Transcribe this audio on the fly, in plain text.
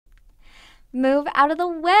Move out of the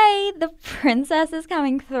way. The princess is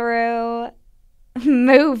coming through.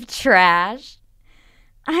 Move, trash.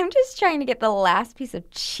 I'm just trying to get the last piece of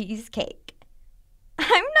cheesecake.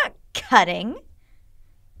 I'm not cutting.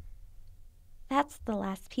 That's the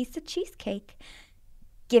last piece of cheesecake.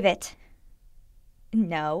 Give it.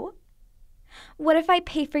 No. What if I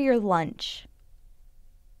pay for your lunch?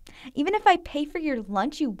 Even if I pay for your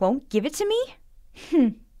lunch, you won't give it to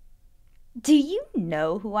me? Do you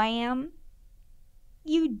know who I am?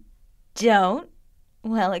 You don't?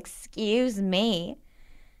 Well, excuse me.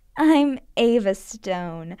 I'm Ava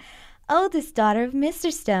Stone, oldest daughter of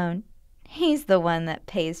Mr. Stone. He's the one that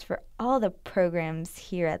pays for all the programs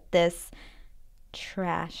here at this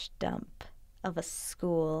trash dump of a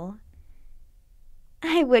school.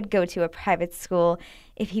 I would go to a private school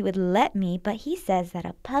if he would let me, but he says that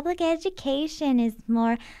a public education is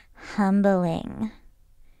more humbling.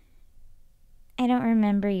 I don't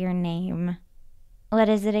remember your name. What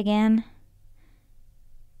is it again?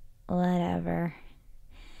 Whatever.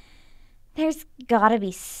 There's gotta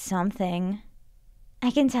be something. I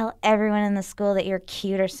can tell everyone in the school that you're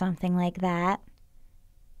cute or something like that.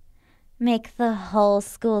 Make the whole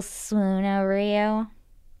school swoon over you.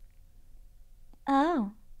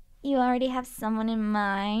 Oh, you already have someone in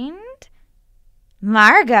mind?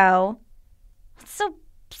 Margot? What's so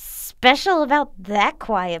special about that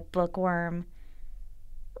quiet bookworm?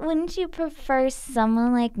 Wouldn't you prefer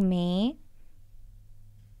someone like me?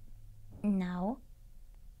 No.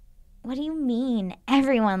 What do you mean?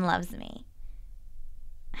 Everyone loves me.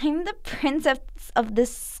 I'm the princess of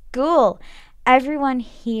this school. Everyone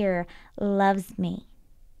here loves me.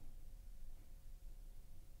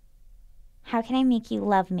 How can I make you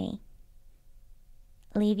love me?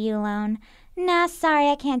 Leave you alone? Nah, sorry,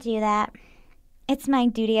 I can't do that. It's my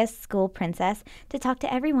duty as school princess to talk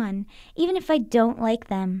to everyone, even if I don't like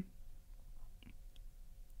them.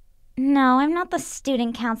 No, I'm not the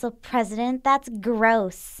student council president. That's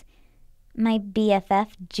gross. My BFF,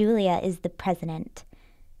 Julia, is the president.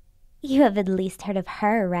 You have at least heard of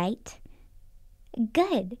her, right?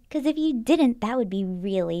 Good, because if you didn't, that would be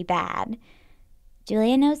really bad.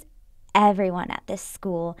 Julia knows everyone at this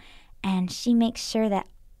school, and she makes sure that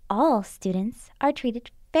all students are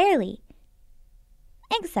treated fairly.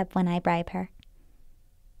 Except when I bribe her.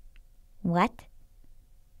 What?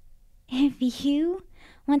 If you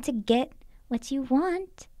want to get what you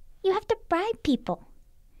want, you have to bribe people.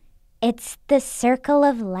 It's the circle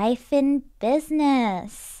of life in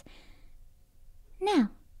business. Now,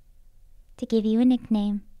 to give you a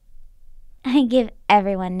nickname. I give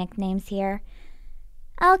everyone nicknames here.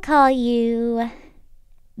 I'll call you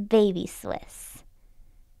Baby Swiss.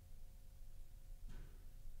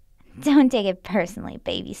 Don't take it personally,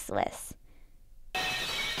 Baby Swiss.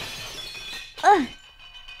 Ugh.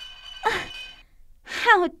 Ugh.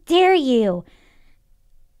 How dare you?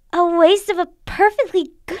 A waste of a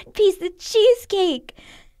perfectly good piece of cheesecake.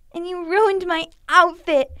 And you ruined my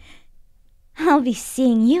outfit. I'll be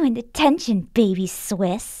seeing you in detention, Baby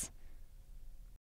Swiss.